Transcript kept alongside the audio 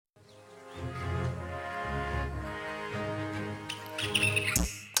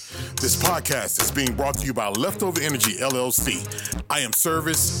This podcast is being brought to you by Leftover Energy LLC. I am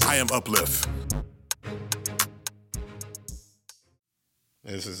service, I am uplift.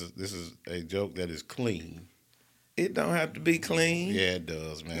 This is a joke that is clean. It don't have to be clean. Yeah, it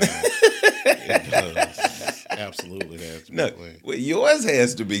does, man. It does. Absolutely has to be clean. Well, yours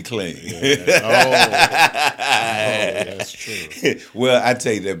has to be clean. Yeah, that's true. Well, I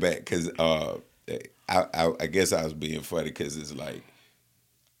take that back because I guess I was being funny because it's like,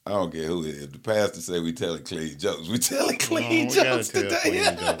 I don't care who it is. The pastor say we telling clean jokes. We telling clean jokes today.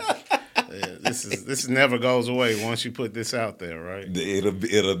 Clean jokes. This never goes away once you put this out there, right?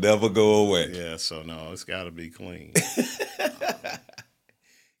 It'll never go away. Yeah, so no, it's got to be clean.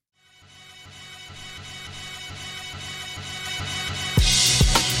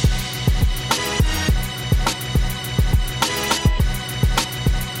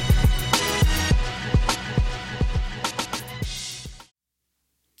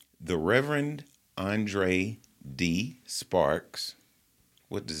 The Reverend Andra D. Sparks.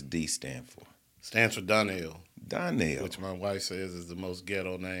 What does D stand for? Stands for Donell. Donell. Which my wife says is the most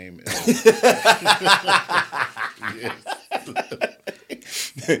ghetto name ever. Yes.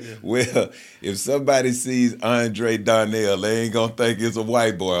 Well, if somebody sees Andre Donell, they ain't going to think it's a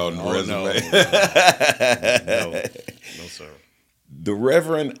white boy on the resume. No, sir. The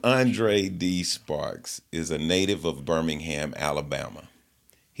Reverend Andra D. Sparks is a native of Birmingham, Alabama.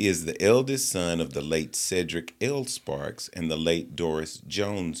 He is the eldest son of the late Cedric L. Sparks and the late Doris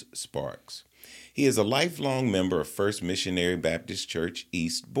Jones Sparks. He is a lifelong member of First Missionary Baptist Church,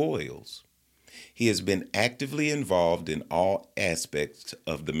 East Boyles. He has been actively involved in all aspects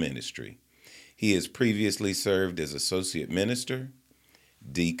of the ministry. He has previously served as associate minister,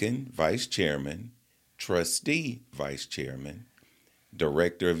 deacon, vice chairman, trustee, vice chairman,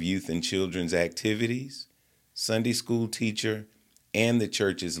 director of youth and children's activities, Sunday school teacher, and the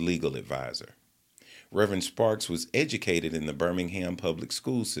church's legal advisor. Reverend Sparks was educated in the Birmingham Public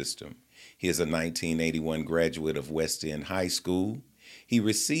School System. He is a 1981 graduate of West End High School. He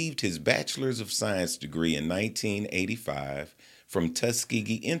received his Bachelor of Science Degree in 1985 from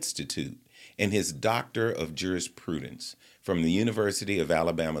Tuskegee Institute and his Doctor of Jurisprudence from the University of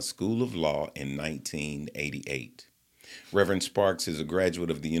Alabama School of Law in 1988. Reverend Sparks is a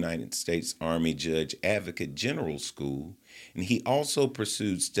graduate of the United States Army Judge Advocate General School, and he also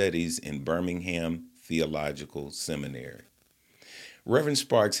pursued studies in Birmingham Theological Seminary. Reverend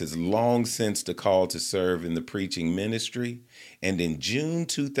Sparks has long sensed a call to serve in the preaching ministry, and in June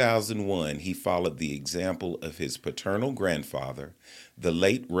 2001, he followed the example of his paternal grandfather, the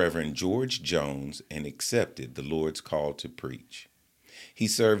late Reverend George Jones, and accepted the Lord's call to preach. He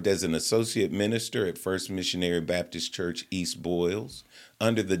served as an associate minister at First Missionary Baptist Church, East Boyles,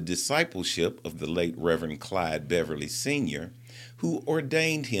 under the discipleship of the late Reverend Clyde Beverly Sr., who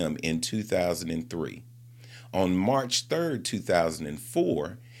ordained him in 2003. On March 3,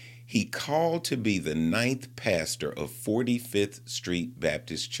 2004, he called to be the 9th pastor of 45th Street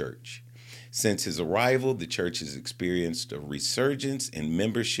Baptist Church. Since his arrival, the church has experienced a resurgence in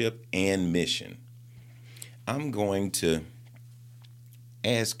membership and mission. I'm going to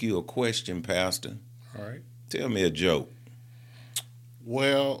ask you a question, Pastor. All right. Tell me a joke.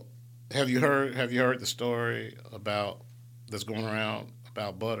 Well, have you heard the story that's going around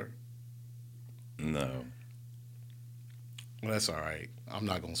about butter? No. Well, that's all right. I'm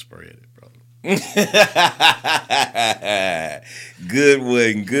not going to spread it, brother.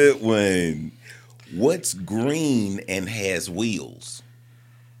 Good one. What's green and has wheels?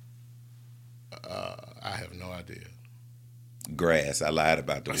 I have no idea. Grass. I lied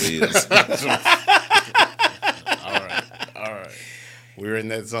about the wheels. All right. We're in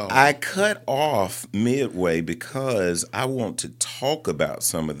that zone. I cut off midway because I want to talk about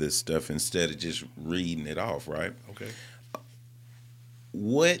some of this stuff instead of just reading it off, right? Okay.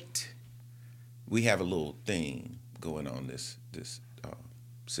 We have a little thing going on this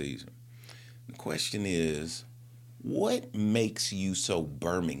season. The question is, what makes you so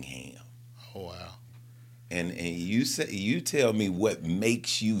Birmingham? Oh, wow. And you tell me what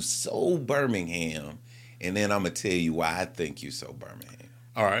makes you so Birmingham, and then I'm gonna tell you why I think you're so Birmingham.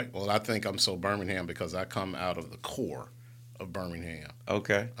 All right. Well, I think I'm so Birmingham because I come out of the core of Birmingham.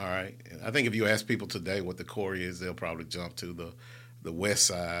 Okay. All right. And I think if you ask people today what the core is, they'll probably jump to the west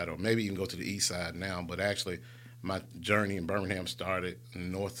side, or maybe even go to the east side now. But actually, my journey in Birmingham started on the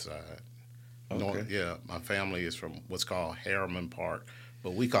north side. Okay. My family is from what's called Harriman Park,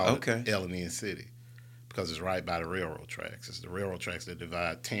 but we call it L&N City because it's right by the railroad tracks. It's the railroad tracks that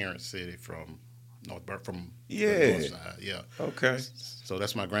divide Terrence City from the north side. Yeah. Okay. So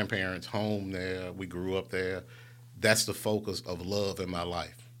that's my grandparents' home there. We grew up there. That's the focus of love in my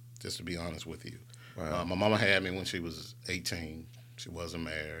life. just to be honest with you. Wow. My mama had me when she was 18. She wasn't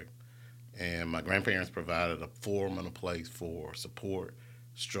married. And my grandparents provided a forum and a place for support,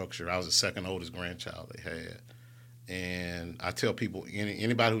 structure. I was the second oldest grandchild they had. And I tell people,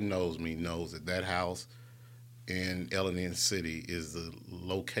 anybody who knows me knows that house in L&N City is the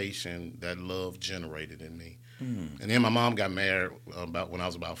location that love generated in me. And then my mom got married when I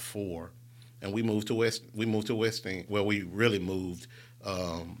was about 4, and we moved to West End. Well, we really moved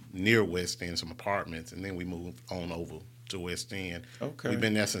near West End, some apartments, and then we moved on over to West End. Okay. We've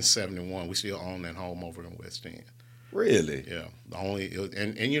been there since 71. We still own that home over in West End. Really? Yeah.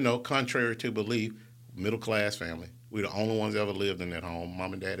 And contrary to belief, middle class family. We're the only ones that ever lived in that home.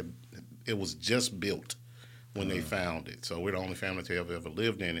 Mom and Dad, it was just built when they found it. So we're the only family to ever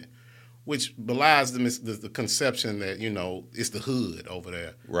lived in it, which belies the conception that, it's the hood over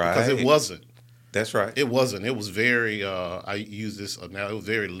there. Right. Because it wasn't. That's right. It wasn't. It was very, I use this now, it was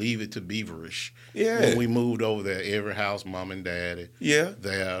very Leave It to Beaverish. Yeah. When we moved over there, every house, Mom and Daddy. Yeah.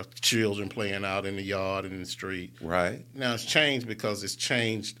 Their children playing out in the yard and in the street. Right. Now it's changed because it's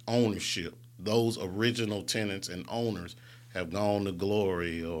changed ownership. Those original tenants and owners have gone to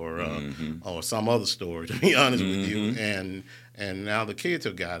glory or some other story, to be honest with you. And now the kids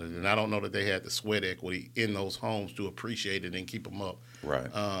have got it. And I don't know that they had the sweat equity in those homes to appreciate it and keep them up. Right.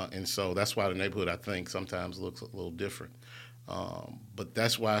 And so that's why the neighborhood, I think, sometimes looks a little different. But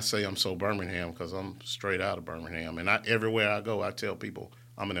that's why I say I'm so Birmingham, because I'm straight out of Birmingham. And everywhere I go, I tell people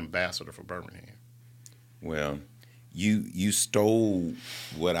I'm an ambassador for Birmingham. Well, you stole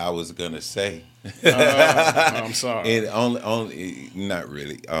what I was gonna say. I'm sorry. And only not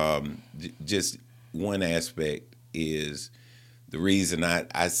really. Just one aspect is the reason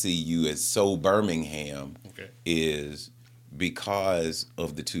I see you as so Birmingham is because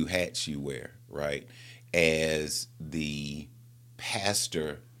of the 2 hats you wear, right? As the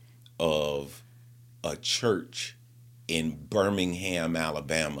pastor of a church in Birmingham,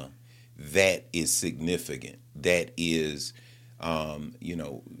 Alabama, that is significant. That is,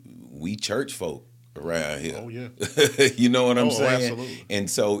 we church folk around here. Oh yeah. You know what I'm saying? Absolutely. And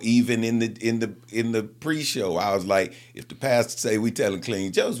so even in the pre-show, I was like, if the pastor say we telling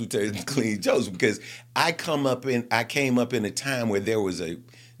clean jokes, we telling clean jokes, because I came up in a time where there was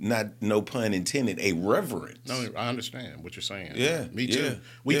no pun intended, a reverence. No, I understand what you're saying. Yeah. Me too. Yeah.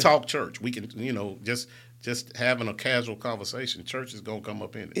 We talk church. We can, just having a casual conversation, church is going to come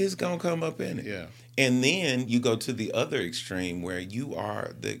up in it. It's going to come up in it. Yeah. And then you go to the other extreme where you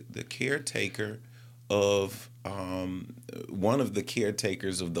are the caretaker of one of the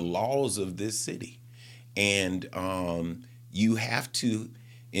caretakers of the laws of this city. And you have to,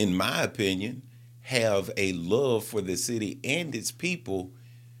 in my opinion, have a love for the city and its people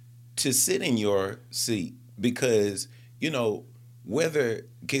to sit in your seat, because, because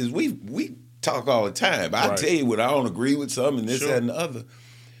we talk all the time. I tell you what, I don't agree with some and this, that, and the other.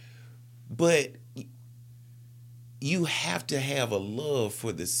 But you have to have a love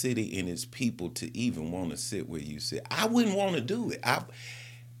for the city and its people to even want to sit where you sit. I wouldn't want to do it.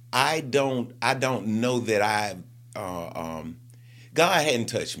 I don't know that God hadn't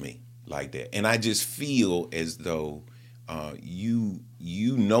touched me like that. And I just feel as though you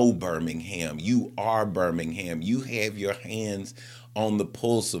know Birmingham. You are Birmingham. You have your hands on the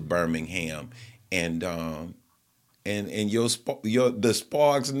pulse of Birmingham, and the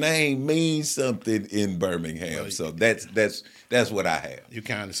Sparks name means something in Birmingham. Well, so that's what I have. You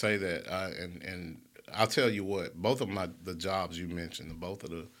kind of say that, and I'll tell you what. Both of the jobs you mentioned, both of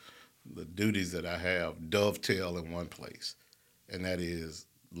the duties that I have dovetail in one place, and that is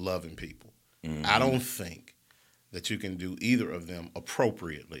loving people. Mm-hmm. I don't think that you can do either of them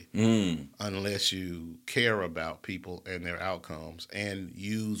appropriately unless you care about people and their outcomes and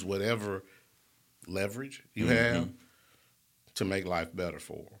use whatever leverage you have to make life better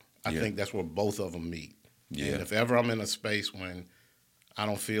for them. I think that's where both of them meet. Yeah. And if ever I'm in a space when I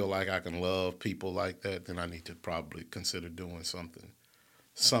don't feel like I can love people like that, then I need to probably consider doing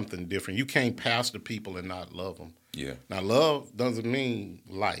something different. You can't pastor people and not love them. Yeah. Now, love doesn't mean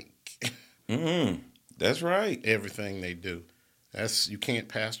like. That's right. Everything they do. You can't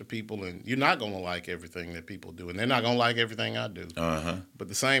pastor people, and you're not going to like everything that people do, and they're not going to like everything I do. But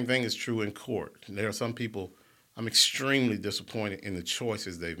the same thing is true in court. There are some people I'm extremely disappointed in the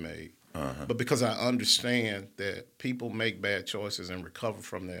choices they've made. But because I understand that people make bad choices and recover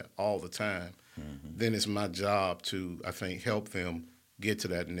from that all the time, then it's my job to, I think, help them get to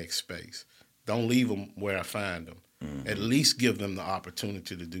that next space. Don't leave them where I find them. At least give them the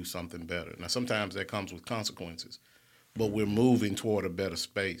opportunity to do something better. Now, sometimes that comes with consequences, but we're moving toward a better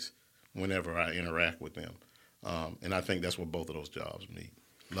space whenever I interact with them. And I think that's where both of those jobs meet.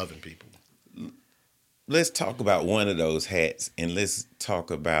 loving people. Let's talk about one of those hats, and let's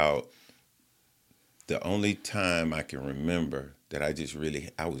talk about the only time I can remember that I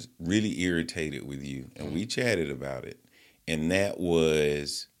was really irritated with you, and we chatted about it, and that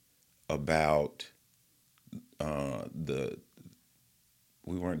was about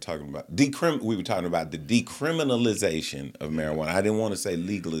we were talking about the decriminalization of marijuana. I didn't want to say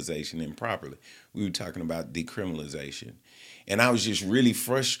legalization improperly. We were talking about decriminalization, and I was just really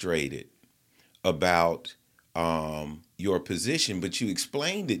frustrated about your position, but you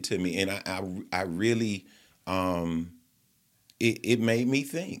explained it to me, and I really it made me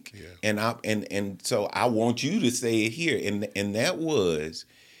think, and so I want you to say it here, and that was,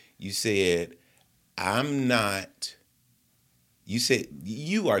 you said, I'm not. You said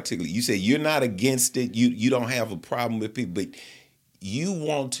you're not against it. You don't have a problem with people, but you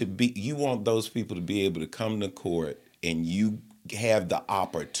want those people to be able to come to court, and you have the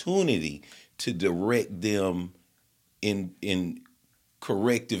opportunity to direct them in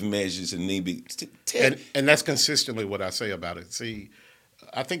corrective measures and and that's consistently what I say about it. See,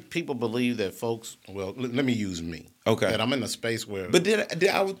 I think people believe that folks. Well, let me use me. Okay. That I'm in a space where. But did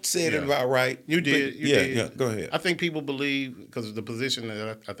I say it about right? You did. You did. Yeah. Go ahead. I think people believe, because of the position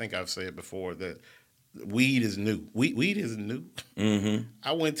that I think I've said before, that weed is new. Weed isn't new. Mm-hmm.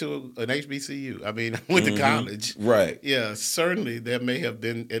 I went to an HBCU. I mean, I went to college. Right. Yeah. Certainly, there may have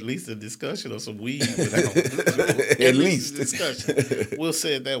been at least a discussion of some weed. at least a discussion. We'll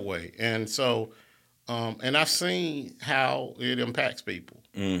say it that way. And so. And I've seen how it impacts people.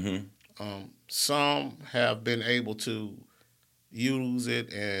 Mm-hmm. Some have been able to use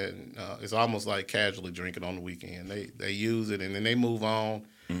it, and it's almost like casually drinking on the weekend. They use it, and then they move on,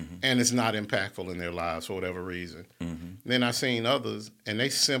 and it's not impactful in their lives for whatever reason. Mm-hmm. Then I've seen others, and they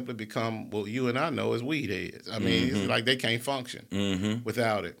simply become what you and I know as weed heads. I mean, it's like they can't function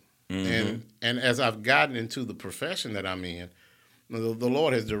without it. Mm-hmm. And as I've gotten into the profession that I'm in, the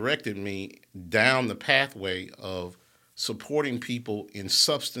Lord has directed me down the pathway of supporting people in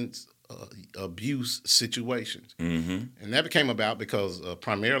substance abuse situations. Mm-hmm. And that came about because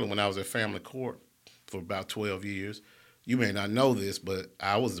primarily when I was at family court for about 12 years, you may not know this, but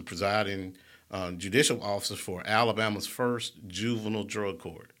I was the presiding judicial officer for Alabama's first juvenile drug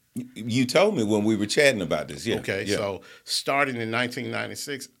court. You told me when we were chatting about this, yeah. Okay, yeah. So starting in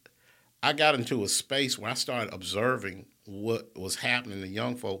 1996, I got into a space where I started observing what was happening to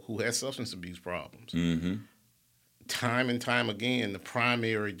young folk who had substance abuse problems. Mm-hmm. Time and time again, the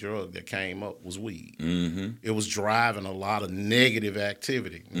primary drug that came up was weed. Mm-hmm. It was driving a lot of negative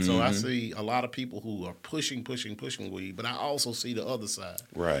activity. And so I see a lot of people who are pushing weed, but I also see the other side.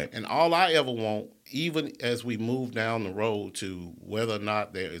 Right. And all I ever want, even as we move down the road to whether or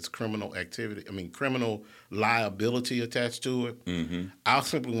not there is criminal liability attached to it, I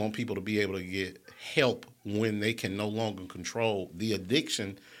simply want people to be able to get help when they can no longer control the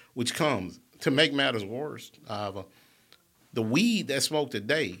addiction which comes. To make matters worse, the weed that's smoked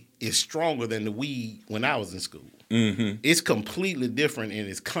today is stronger than the weed when I was in school. Mm-hmm. It's completely different in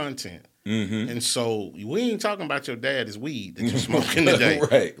its content. Mm-hmm. And so we ain't talking about your dad's weed that you're smoking today.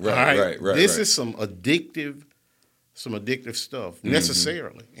 Right. This is some addictive stuff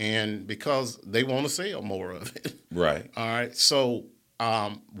necessarily, and because they want to sell more of it. Right. All right. So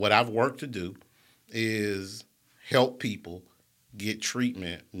what I've worked to do is help people get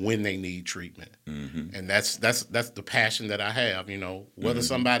treatment when they need treatment. Mm-hmm. And that's the passion that I have, whether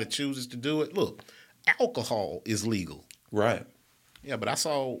somebody chooses to do it. Look, alcohol is legal. Right. Yeah, but I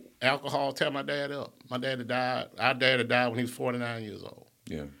saw alcohol tear my dad up. My dad had died. Our dad had died when he was 49 years old.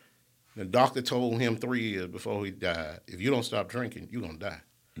 Yeah. The doctor told him 3 years before he died, if you don't stop drinking, you're going to die.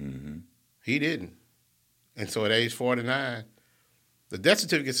 Mm-hmm. He didn't. And so at age 49, the death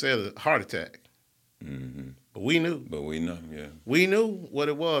certificate said a heart attack. Mm-hmm. But we knew. Yeah. We knew what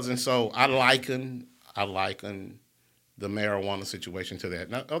it was. And so I liken the marijuana situation to that.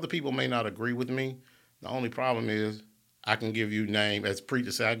 Now, other people may not agree with me. The only problem is I can give you name, as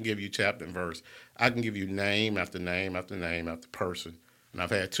preacher said, I can give you chapter and verse. I can give you name after name after name after person. And I've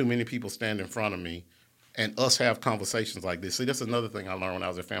had too many people stand in front of me and us have conversations like this. See, that's another thing I learned when I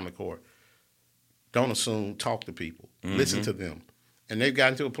was at family court. Don't assume, talk to people. Mm-hmm. Listen to them. And they've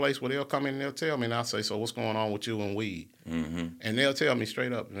gotten to a place where they'll come in and they'll tell me, and I'll say, so what's going on with you and weed? Mm-hmm. And they'll tell me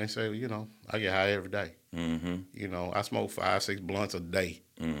straight up. And they say, I get high every day. Mm-hmm. I smoke 5-6 blunts a day.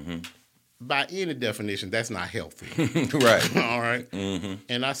 Mm-hmm. By any definition, that's not healthy. Right. All right? Mm-hmm.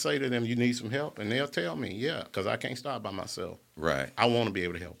 And I say to them, you need some help? And they'll tell me, yeah, because I can't stop by myself. Right. I want to be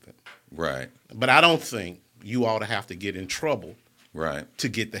able to help them. Right. But I don't think you ought to have to get in trouble to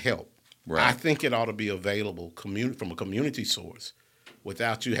get the help. Right. I think it ought to be available from a community source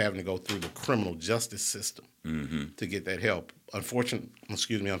without you having to go through the criminal justice system to get that help. Unfortunately,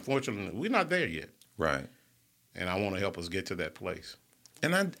 we're not there yet. Right. And I want to help us get to that place.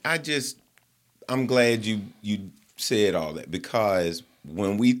 And I'm glad you said all that, because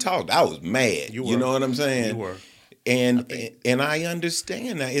when we talked, I was mad. You know what I'm saying? You were. And I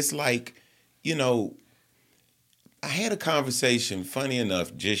understand that. It's like, I had a conversation, funny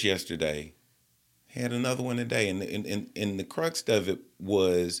enough, just yesterday. Had another one today. And the crux of it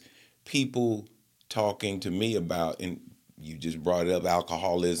was people talking to me about, and you just brought it up,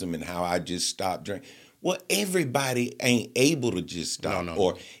 alcoholism and how I just stopped drinking. Well, everybody ain't able to just stop,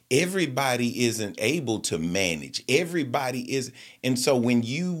 or everybody isn't able to manage. Everybody is, and so when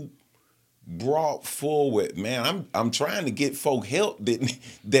you brought forward, man, I'm trying to get folk help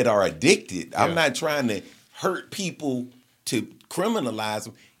that are addicted. Yeah. I'm not trying to hurt people to criminalize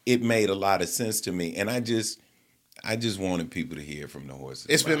them. It made a lot of sense to me, and I just wanted people to hear from the horse's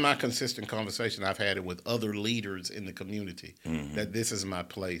It's mouth. been my consistent conversation. I've had it with other leaders in the community that this is my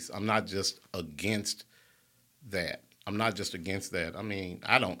place. I'm not just against that. I mean,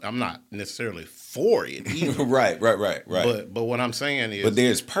 I'm not necessarily for it either. Right. But what I'm saying is, but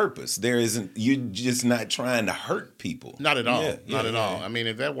there's purpose. There isn't. You're just not trying to hurt people. Not at all. Not at all. I mean,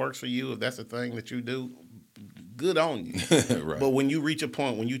 if that works for you, if that's the thing that you do, good on you. Right. But when you reach a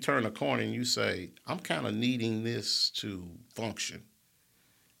point, when you turn a corner and you say, I'm kind of needing this to function,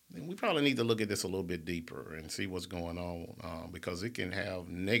 then we probably need to look at this a little bit deeper and see what's going on, because it can have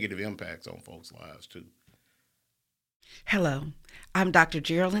negative impacts on folks' lives too. Hello, I'm Dr.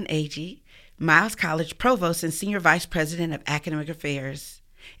 Geraldine Agee, Miles College Provost and Senior Vice President of Academic Affairs,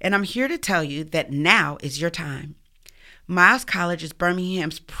 and I'm here to tell you that now is your time. Miles College is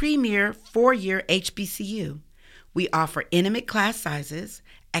Birmingham's premier 4-year HBCU. We offer intimate class sizes,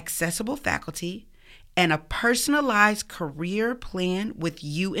 accessible faculty, and a personalized career plan with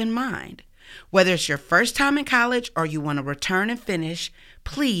you in mind. Whether it's your first time in college or you want to return and finish,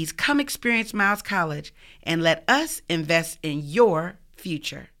 please come experience Miles College and let us invest in your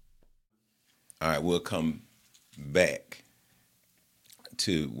future. All right, we'll come back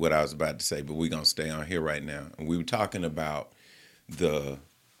to what I was about to say, but we're going to stay on here right now. And we were talking about the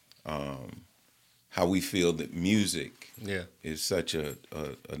how we feel that music is such a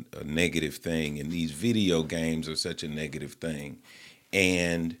negative thing, and these video games are such a negative thing.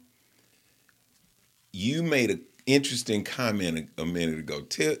 And you made an interesting comment a minute ago.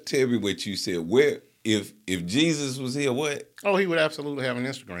 Tell me what you said. Where if Jesus was here, what? Oh, he would absolutely have an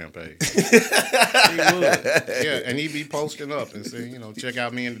Instagram page. He would. Yeah, and he'd be posting up and saying, check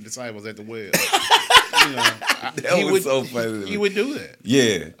out me and the disciples at the well. That was so funny. He would do that.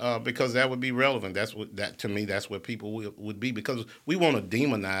 Yeah. Because that would be relevant. To me, that's what people would be, because we want to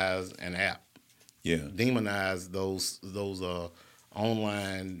demonize an app. Yeah. Demonize those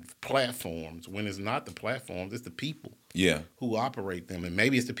online platforms, when it's not the platforms, it's the people who operate them. And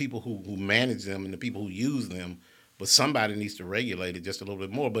maybe it's the people who manage them and the people who use them, but somebody needs to regulate it just a little bit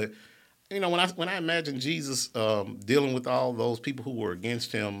more. But when I imagine Jesus dealing with all those people who were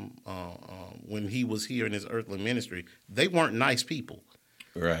against him when he was here in his earthly ministry, they weren't nice people.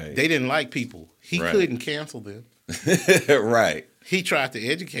 Right. They didn't like people. He couldn't cancel them. Right. He tried to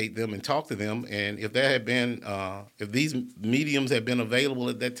educate them and talk to them, and if there had been, if these mediums had been available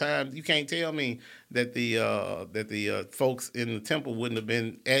at that time, you can't tell me that the folks in the temple wouldn't have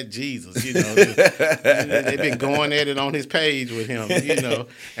been at Jesus. They've been going at it on his page with him,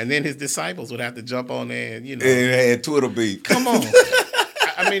 and then his disciples would have to jump on there and it had Twitter beat. Come on.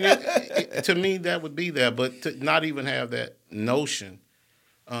 I mean, to me, that would be there, but to not even have that notion,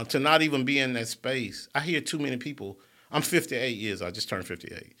 to not even be in that space. I hear too many people. I'm 58 years. I just turned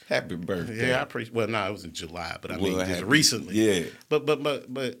 58. Happy birthday. Yeah, I appreciate. Well, no, it was in July, but just recently. Yeah.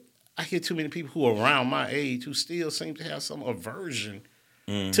 But I hear too many people who are around my age who still seem to have some aversion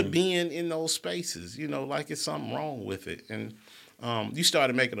to being in those spaces. Like it's something wrong with it. And you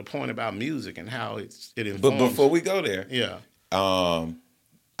started making a point about music and how it informs. But before we go there,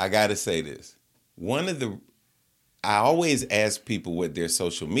 I got to say this. I always ask people what their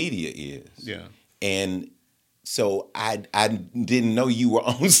social media is. Yeah. And so I didn't know you were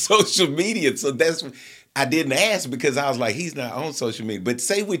on social media. So I didn't ask, because I was like, he's not on social media. But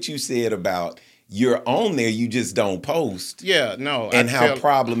say what you said about you're on there, you just don't post. Yeah, no. And how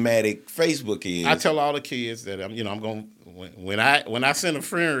problematic Facebook is. I tell all the kids that I'm going, when I send a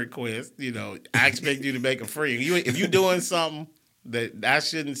friend request, I expect you to make a friend. If you're doing something that I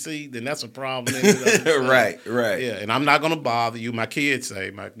shouldn't see, then that's a problem. Right. Yeah, and I'm not going to bother you. My kids say,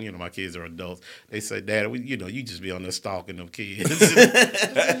 my kids are adults. They say, Dad, you just be on there stalking them kids.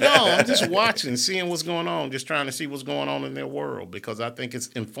 No, I'm just watching, seeing what's going on, just trying to see what's going on in their world because I think it's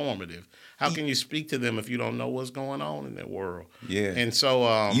informative. How can you speak to them if you don't know what's going on in their world? Yeah. And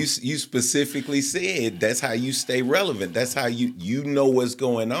so you specifically said that's how you stay relevant. That's how you know what's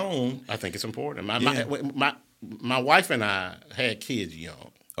going on. I think it's important. My wife and I had kids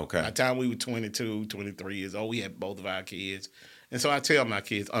young. Okay. By the time we were 22, 23 years old, we had both of our kids. And so I tell my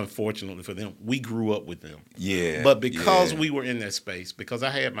kids, unfortunately for them, we grew up with them. Yeah. But because we were in that space, because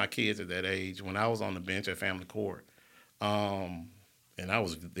I had my kids at that age, when I was on the bench at family court, and I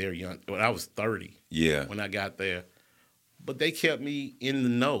was there young, when I was 30 when I got there. But they kept me in the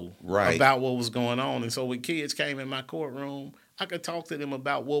know about what was going on. And so when kids came in my courtroom, I could talk to them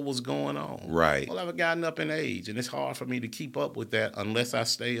about what was going on. Right. Well, I've gotten up in age, and it's hard for me to keep up with that unless I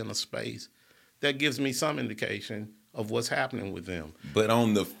stay in a space that gives me some indication of what's happening with them. But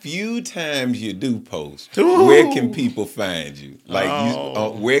on the few times you do post, where can people find you?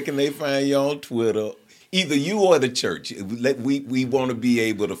 Where can they find you on Twitter? Either you or the church. We want to be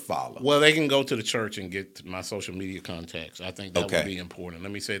able to follow. Well, they can go to the church and get my social media contacts. I think that would be important.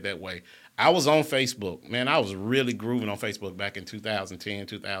 Let me say it that way. I was on Facebook. Man, I was really grooving on Facebook back in 2010,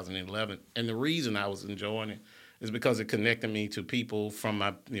 2011. And the reason I was enjoying it is because it connected me to people from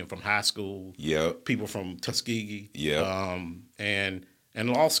from high school. Yep. People from Tuskegee. Yep. And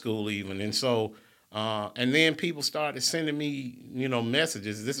law school even. And so and then people started sending me,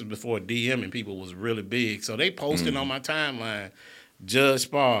 messages. This is before DM and people was really big. So they posted on my timeline, Judge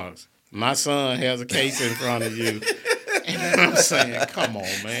Sparks, my son has a case in front of you. And I'm saying, come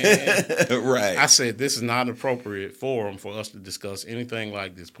on, man. Right. I said, this is not an appropriate forum for us to discuss anything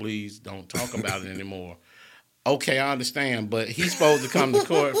like this. Please don't talk about it anymore. Okay, I understand, but he's supposed to come to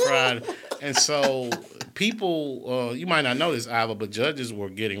court Friday. And so people, you might not know this, Iva, but judges were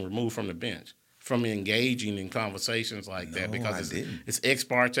getting removed from the bench from engaging in conversations like that because it's ex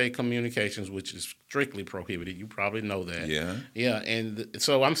parte communications, which is strictly prohibited. You probably know that. Yeah. Yeah, and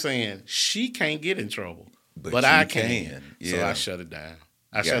so I'm saying she can't get in trouble. But I can. Yeah. So I shut it down.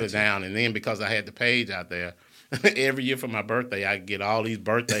 Shut it down. And then because I had the page out there, every year for my birthday, I get all these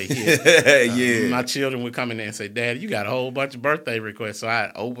birthday hits. My children would come in there and say, Dad, you got a whole bunch of birthday requests. So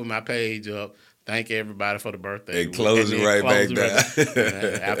I open my page up, thank everybody for the birthday. And close it right back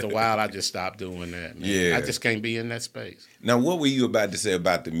down. After a while, I just stopped doing that. Man. Yeah. I just can't be in that space. Now, what were you about to say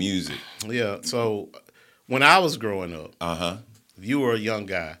about the music? Yeah. So when I was growing up, you were a young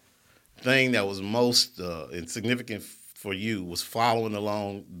guy. Thing that was most insignificant for you was following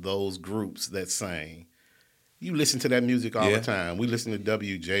along those groups that sang. You listen to that music all the time. We listen to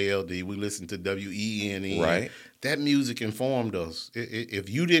WJLD. We listen to WENE. Right. That music informed us. If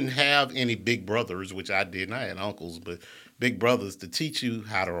you didn't have any big brothers, which I didn't, I had uncles, but big brothers to teach you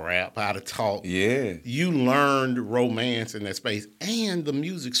how to rap, how to talk. Yeah. You learned romance in that space, and the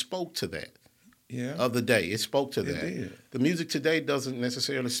music spoke to that. Yeah. Of the day. It spoke to that. It did. The music today doesn't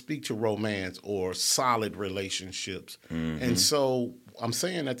necessarily speak to romance or solid relationships. Mm-hmm. And so I'm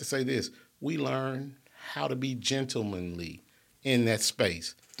saying that to say this. We learn how to be gentlemanly in that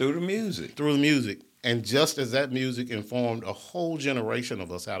space. Through the music. Through the music. And just as that music informed a whole generation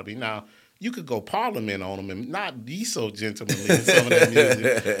of us how to be. Now, you could go parliament on them and not be so gentlemanly in some of that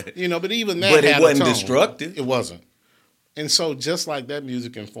music. But even that But it had wasn't a tone. destructive. It wasn't. And so just like that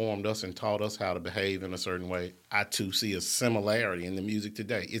music informed us and taught us how to behave in a certain way, I too see a similarity in the music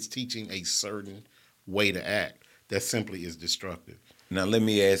today. It's teaching a certain way to act that simply is destructive. Now let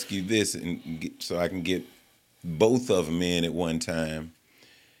me ask you this, so I can get both of them in at one time.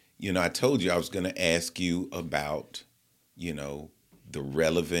 I told you I was going to ask you about, the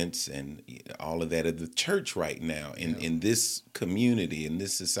relevance and all of that of the church right now in this community, in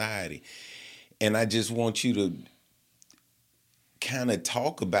this society. And I just want you to kind of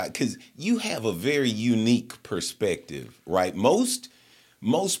talk about, because you have a very unique perspective, right? Most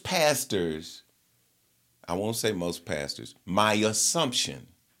pastors, I won't say most pastors, my assumption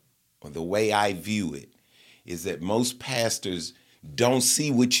or the way I view it is that most pastors don't see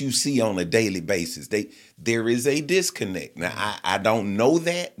what you see on a daily basis. There is a disconnect. Now, I don't know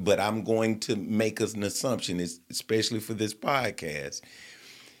that, but I'm going to make an assumption, especially for this podcast.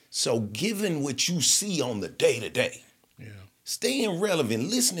 So given what you see on the day-to-day, staying relevant,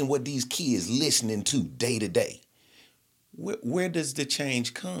 listening what these kids listening to day to day. Where does the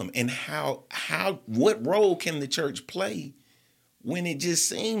change come, and what role can the church play when it just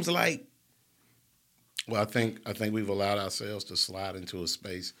seems like? Well, I think we've allowed ourselves to slide into a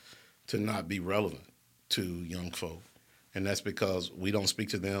space to not be relevant to young folk. And that's because we don't speak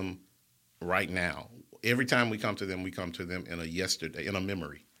to them right now. Every time we come to them in a yesterday, in a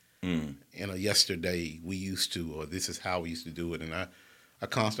memory. In a yesterday, we used to, or this is how we used to do it. And I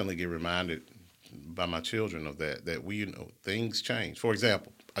constantly get reminded by my children of that we, things change. For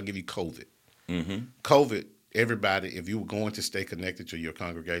example, I'll give you COVID. COVID, everybody, if you were going to stay connected to your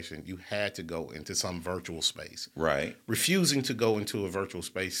congregation, you had to go into some virtual space. Right. Refusing to go into a virtual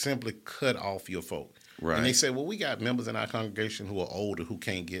space simply cut off your folk. Right. And they say, well, we got members in our congregation who are older who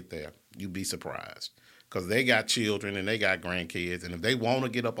can't get there. You'd be surprised. Because they got children and they got grandkids. And if they want to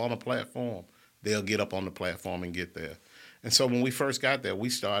get up on a platform, they'll get up on the platform and get there. And so when we first got there, we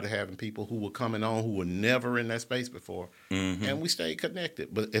started having people who were coming on who were never in that space before. And we stayed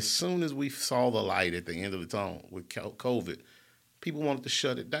connected. But as soon as we saw the light at the end of the tunnel with COVID, people wanted to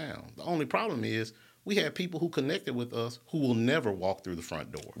shut it down. The only problem is we had people who connected with us who will never walk through the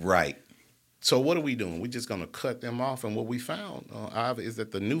front door. Right. So what are we doing? We're just going to cut them off. And what we found, is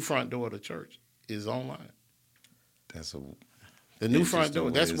that the new front door of the church is online. The new front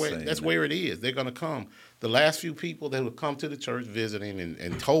door. That's where it is. They're going to come. The last few people that have come to the church visiting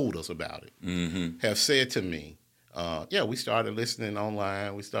and told us about it have said to me, we started listening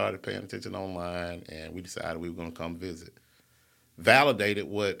online. We started paying attention online, and we decided we were going to come visit. Validated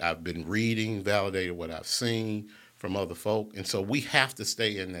what I've been reading, validated what I've seen from other folk. And so we have to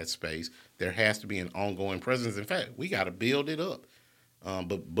stay in that space. There has to be an ongoing presence. In fact, we got to build it up.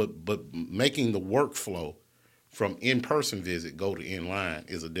 But making the workflow from in-person visit go to in-line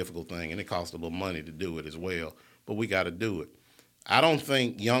is a difficult thing, and it costs a little money to do it as well. But we got to do it. I don't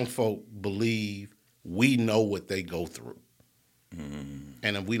think young folk believe we know what they go through. And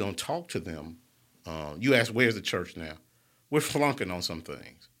if we don't talk to them, you ask, where's the church now? We're flunking on some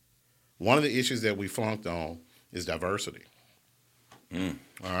things. One of the issues that we flunked on is diversity. All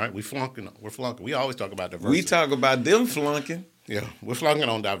right, we're flunking. We always talk about diversity. We talk about them flunking. Yeah, we're flunking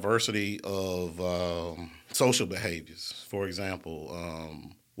on diversity of social behaviors. For example,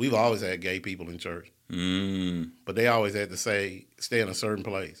 we've always had gay people in church, but they always had to stay in a certain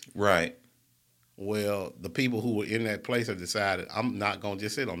place. Right. Well, the people who were in that place have decided, I'm not going to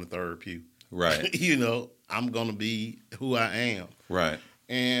just sit on the third pew. Right. I'm going to be who I am. Right.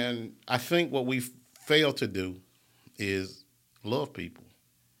 And I think what we fail to do is love people.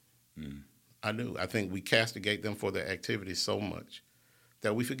 I do. I think we castigate them for their activities so much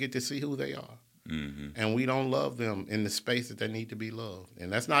that we forget to see who they are. And we don't love them in the space that they need to be loved.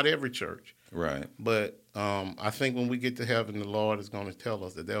 And that's not every church. Right. But I think when we get to heaven, the Lord is going to tell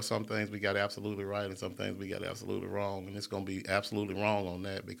us that there are some things we got absolutely right and some things we got absolutely wrong. And it's going to be absolutely wrong on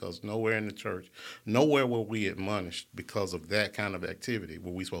that, because nowhere in the church, nowhere were we admonished because of that kind of activity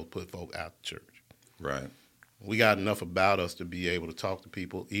where we supposed to put folk out the church. Right. We got enough about us to be able to talk to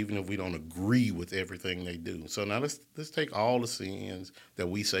people, even if we don't agree with everything they do. So now let's take all the sins that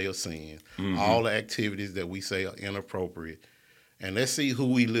we say are sin, all the activities that we say are inappropriate, and let's see who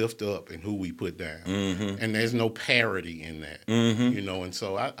we lift up and who we put down. And there's no parity in that, And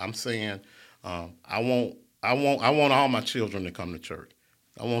so I'm saying, I want all my children to come to church.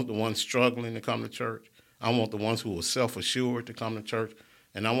 I want the ones struggling to come to church. I want the ones who are self-assured to come to church.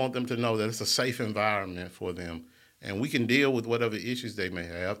 And I want them to know that it's a safe environment for them. And we can deal with whatever issues they may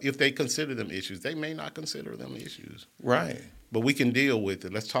have. If they consider them issues, they may not consider them issues. Right. But we can deal with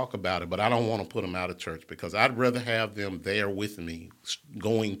it. Let's talk about it. But I don't want to put them out of church, because I'd rather have them there with me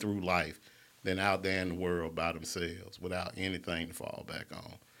going through life than out there in the world by themselves without anything to fall back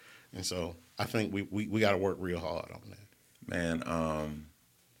on. And so I think we got to work real hard on that. Man,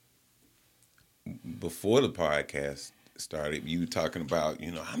 before the podcast started, you were talking about,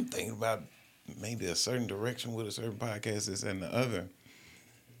 I'm thinking about maybe a certain direction with a certain podcast, this and the other.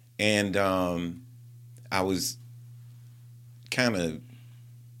 And I was kind of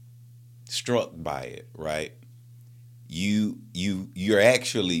struck by it, right? You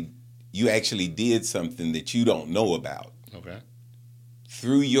actually did something that you don't know about. Okay.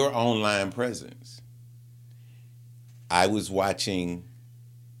 Through your online presence. I was watching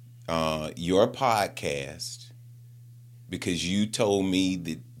your podcast because you told me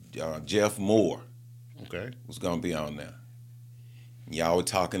that Jeff Moore was going to be on there. Y'all were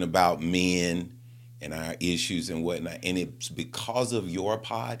talking about men and our issues and whatnot, and it's because of your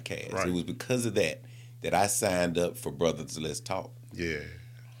podcast. Right. It was because of that I signed up for Brothers Let's Talk. Yeah.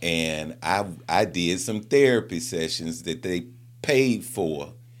 And I did some therapy sessions that they paid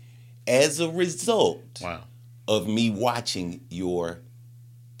for as a result of me watching your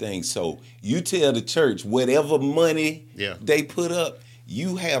thing. So you tell the church whatever money they put up,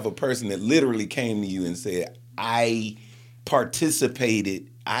 you have a person that literally came to you and said, I participated,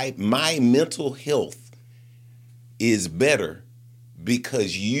 my mental health is better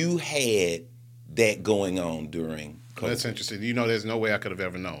because you had that going on during COVID. That's interesting. You know, there's no way I could have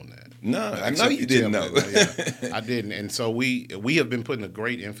ever known that. No, I know you didn't know. Yeah, I didn't. And so we have been putting a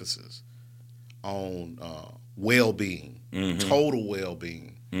great emphasis on well-being, total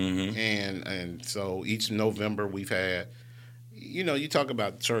well-being. And so each November we've had, you know, you talk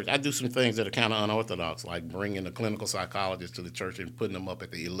about church. I do some things that are kind of unorthodox, like bringing a clinical psychologist to the church and putting them up at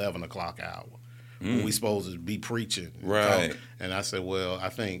the 11 o'clock hour. When we supposed to be preaching. Right. And I said, well, I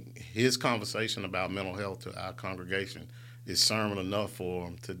think his conversation about mental health to our congregation is sermon enough for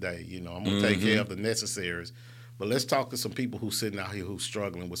him today. You know, I'm going to take care of the necessaries. But let's talk to some people who's sitting out here who's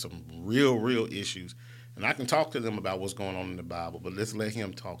struggling with some real issues. And I can talk to them about what's going on in the Bible, but let's let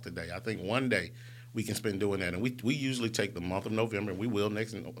him talk today. I think one day we can spend doing that. And we usually take the month of November, and we will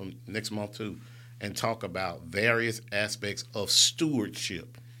next month too, and talk about various aspects of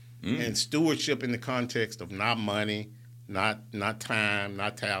stewardship. And stewardship in the context of not money, not time,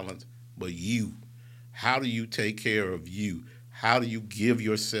 not talent, but you. How do you take care of you? How do you give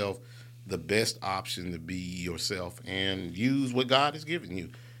yourself the best option to be yourself and use what God has given you?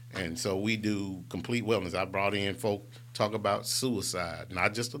 And so we do complete wellness. I brought in folk talk about suicide,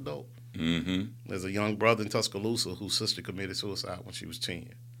 not just adult. There's a young brother in Tuscaloosa whose sister committed suicide when she was 10.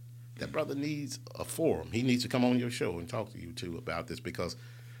 That brother needs a forum. He needs to come on your show and talk to you too about this because,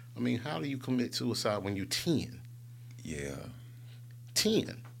 I mean, how do you commit suicide when you're 10? Yeah.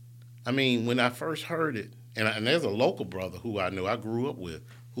 10. I mean, when I first heard it, and there's a local brother who I knew, I grew up with,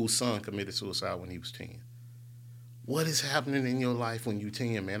 whose son committed suicide when he was 10. What is happening in your life when you're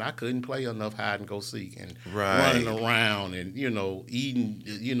 10, man? I couldn't play enough hide and go seek and running around and, you know, eating,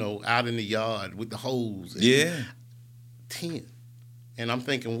 you know, out in the yard with the hose. Yeah. 10. And I'm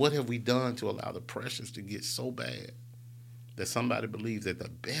thinking, what have we done to allow the pressures to get so bad that somebody believes that the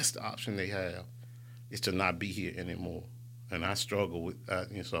best option they have is to not be here anymore? And I struggle with that.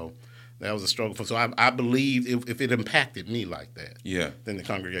 So that was a struggle for. So I believe if it impacted me like that, then the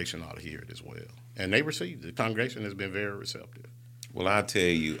congregation ought to hear it as well. And they received it. The congregation has been very receptive. Well, I tell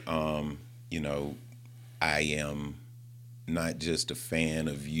you, you know, I am not just a fan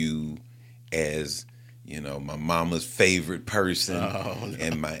of you as, you know, my mama's favorite person,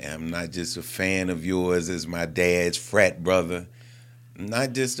 and I'm not just a fan of yours as my dad's frat brother. I'm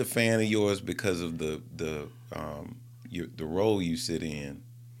not just a fan of yours because of the role you sit in.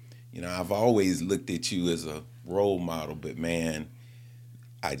 You know, I've always looked at you as a role model, but man,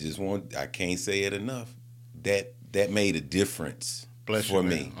 I can't say it enough. That made a difference for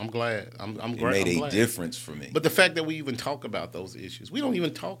me. I'm glad. I'm glad. It made a difference for me. But the fact that we even talk about those issues, we don't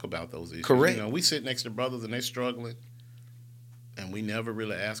even talk about those issues. Correct. You know, we sit next to brothers and they're struggling, and we never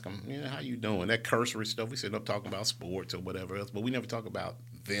really ask them, you know, how you doing? That cursory stuff, we sit up talking about sports or whatever else, but we never talk about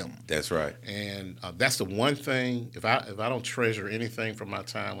them. That's right. And that's the one thing, if I don't treasure anything from my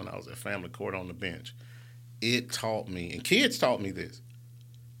time when I was at family court on the bench, it taught me, and kids taught me this,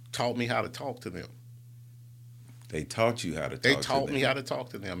 taught me how to talk to them. They taught you how to talk to them. They taught me how to talk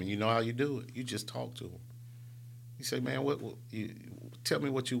to them, and you know how you do it. You just talk to them. You say, man, tell me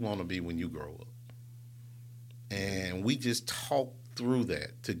what you want to be when you grow up. And we just talk through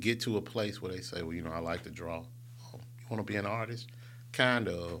that to get to a place where they say, well, you know, I like to draw. Oh, you want to be an artist? Kind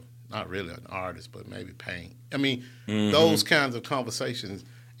of. Not really an artist, but maybe paint. I mean, those kinds of conversations,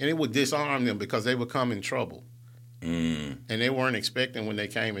 and it would disarm them because they would come in trouble. And they weren't expecting when they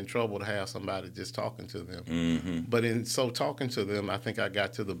came in trouble to have somebody just talking to them. But in so talking to them, I think I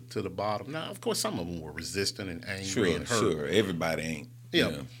got to the bottom. Now, of course, some of them were resistant and angry and hurt. Sure, everybody ain't. Yeah,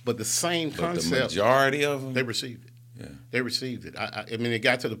 you know. But the same concept. The majority of them? They received it. Yeah. They received it. I mean, it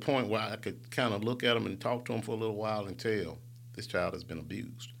got to the point where I could kind of look at them and talk to them for a little while and tell this child has been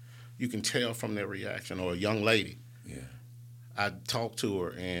abused. You can tell from their reaction. Or a young lady. Yeah. I talked to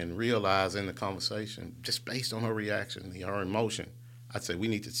her and realized in the conversation, just based on her reaction, her emotion, I'd say we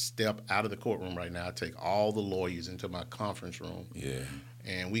need to step out of the courtroom right now. I'd take all the lawyers into my conference room. Yeah.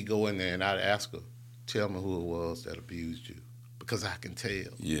 And we go in there and I'd ask her, tell me who it was that abused you. Because I can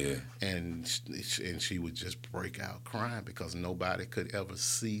tell. Yeah. And she would just break out crying because nobody could ever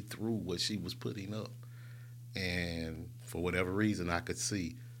see through what she was putting up. And for whatever reason, I could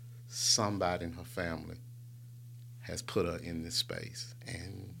see somebody in her family has put her in this space.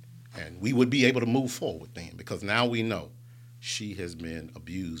 And we would be able to move forward then because now we know she has been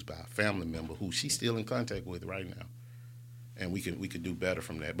abused by a family member who she's still in contact with right now. And we could do better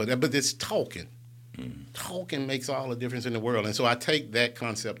from that. But it's talking. Talking makes all the difference in the world. And so I take that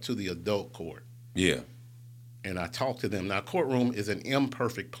concept to the adult court. Yeah. And I talk to them. Now, courtroom is an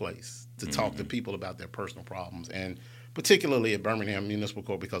imperfect place to talk to people about their personal problems. And particularly at Birmingham Municipal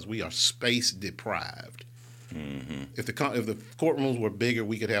Court because we are space deprived. Mm-hmm. If the courtrooms were bigger,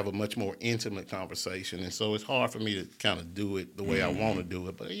 we could have a much more intimate conversation. And so it's hard for me to kind of do it the way I want to do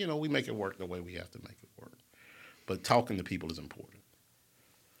it. But, we make it work the way we have to make it work. But talking to people is important.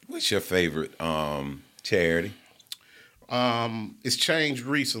 What's your favorite charity? It's changed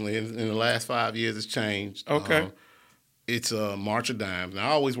recently. In the last 5 years, it's changed. Okay. It's March of Dimes. Now,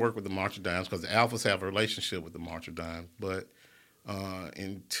 I always work with the March of Dimes because the Alphas have a relationship with the March of Dimes. But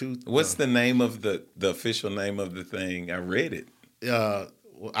what's the name of the official name of the thing? I read it.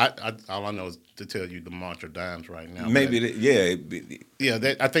 All I know is to tell you the March of Dimes right now. Maybe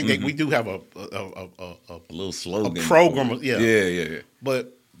I think we do have a little slogan, a program. Yeah.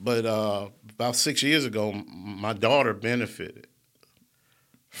 But about 6 years ago, my daughter benefited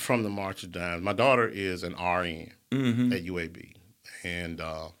from the March of Dimes. My daughter is an RN at UAB and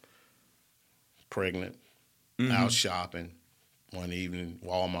pregnant, out shopping one evening,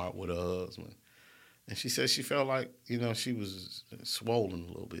 Walmart with her husband. And she said she felt like, she was swollen a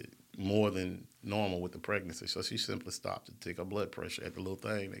little bit, more than normal with the pregnancy. So she simply stopped to take her blood pressure at the little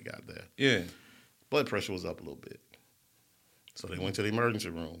thing they got there. Yeah. Blood pressure was up a little bit. So they went to the emergency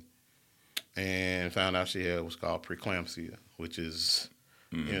room and found out she had what's called preeclampsia, which is,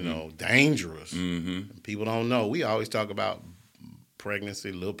 dangerous. Mm-hmm. People don't know. We always talk about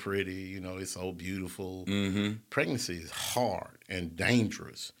pregnancy, little pretty, it's so beautiful. Mm-hmm. Pregnancy is hard and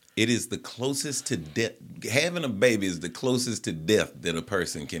dangerous. It is the closest to death. Having a baby is the closest to death that a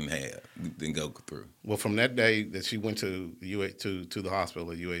person can have and go through. Well, from that day that she went to the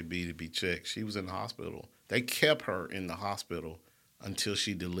hospital at UAB to be checked, she was in the hospital. They kept her in the hospital until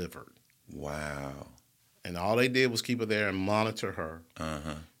she delivered. Wow. And all they did was keep her there and monitor her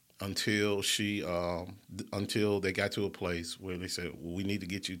until they got to a place where they said, well, we need to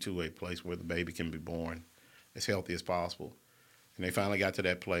get you to a place where the baby can be born as healthy as possible. And they finally got to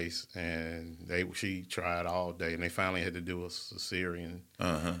that place, and she tried all day, and they finally had to do a cesarean.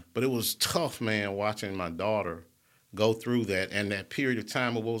 But it was tough, man, watching my daughter go through that. And that period of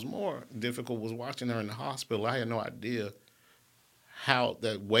time, what was more difficult was watching her in the hospital. I had no idea how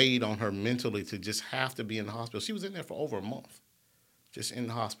that weighed on her mentally to just have to be in the hospital. She was in there for over a month, just in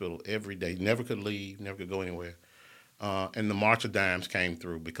the hospital every day. Never could leave, never could go anywhere. And the March of Dimes came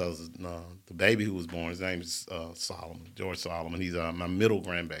through because the baby who was born, his name is George Solomon. He's my middle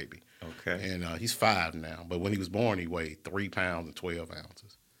grandbaby. Okay. And he's 5 now. But when he was born, he weighed 3 pounds and 12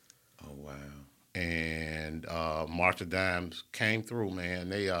 ounces. Oh, wow. And March of Dimes came through,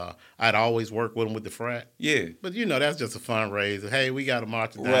 man. I'd always worked with them with the frat. Yeah. But, that's just a fundraiser. Hey, we got a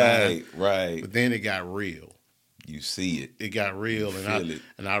March of Dimes. Right. But then it got real. You see it. It got real.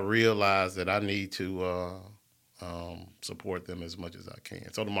 And I realized that I need to support them as much as I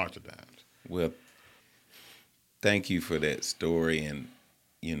can. So the March of Dimes. Well, thank you for that story. And,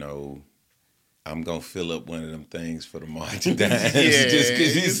 I'm going to fill up one of them things for the March of Dimes just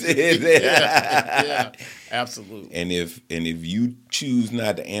because you said that. Yeah, absolutely. And if you choose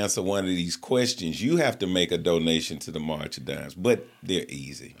not to answer one of these questions, you have to make a donation to the March of Dimes. But they're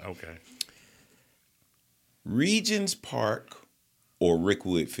easy. Okay. Regents Park or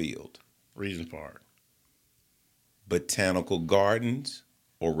Rickwood Field? Regents Park. Botanical Gardens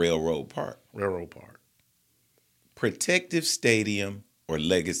or Railroad Park? Railroad Park. Protective Stadium or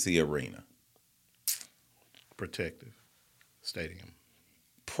Legacy Arena? Protective Stadium.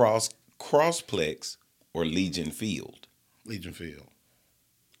 Crossplex or Legion Field? Legion Field.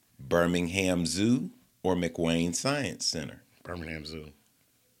 Birmingham Zoo or McWane Science Center? Birmingham Zoo.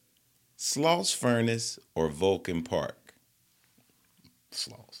 Sloss Furnace or Vulcan Park?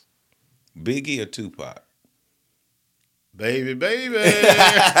 Sloss. Biggie or Tupac? Baby. No,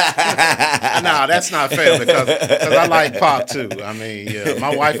 that's not fair because I like Pac too. I mean, yeah,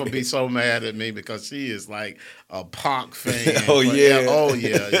 my wife will be so mad at me because she is like a Pac fan. Oh yeah.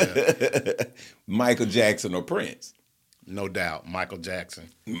 Yeah. Michael Jackson or Prince? No doubt, Michael Jackson.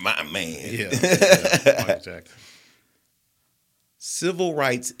 My man. Yeah, Michael Jackson. Civil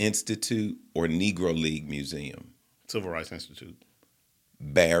Rights Institute or Negro League Museum? Civil Rights Institute.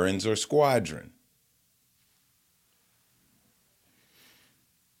 Barons or Squadron?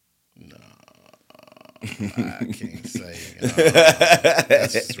 No, I can't say.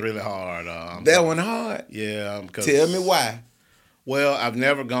 That's really hard. That one hard? Yeah. Tell me why. Well, I've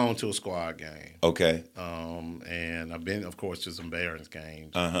never gone to a squad game. Okay. And I've been, of course, to some Barons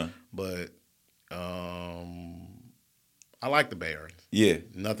games. But I like the Barons. Yeah.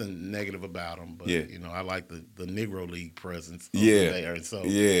 Nothing negative about them, but I like the Negro League presence of the Barons. So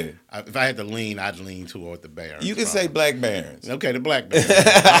if I had to lean, I'd lean toward the Barons. You can say Black Barons. Okay, the Black Barons.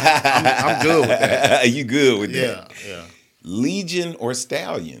 I'm good with that. You good with that? Yeah. Legion or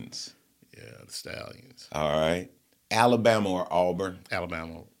Stallions? Yeah, the Stallions. All right. Alabama or Auburn?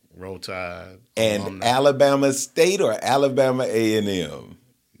 Alabama, Roll Tide. And alumni. Alabama State or Alabama A&M?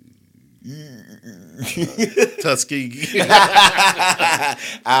 Tuskegee.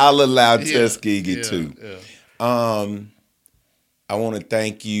 I'll allow Tuskegee too. Yeah. I want to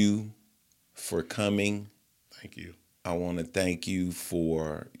thank you for coming. Thank you. I want to thank you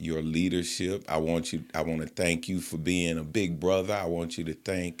for your leadership. I want to thank you for being a big brother. I want to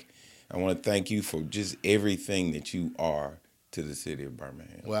thank you for just everything that you are to the city of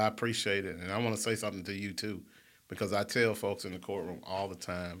Birmingham. Well, I appreciate it. And I want to say something to you too, because I tell folks in the courtroom all the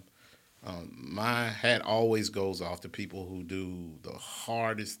time, my hat always goes off to people who do the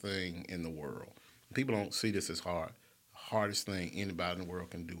hardest thing in the world. People don't see this as hard. The hardest thing anybody in the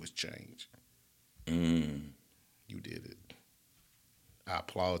world can do is change. You did it. I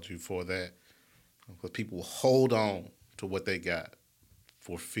applaud you for that. Because people will hold on to what they got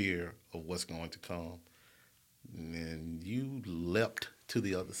for fear of what's going to come. And you leapt to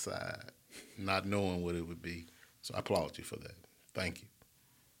the other side, not knowing what it would be. So I applaud you for that. Thank you.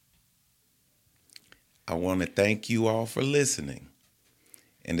 I want to thank you all for listening.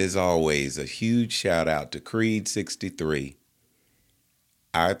 And as always, a huge shout out to Creed 63,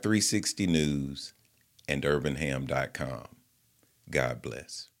 Our 360 News, and UrbanHam.com. God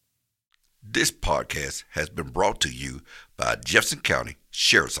bless. This podcast has been brought to you by Jefferson County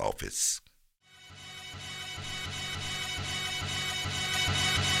Sheriff's Office.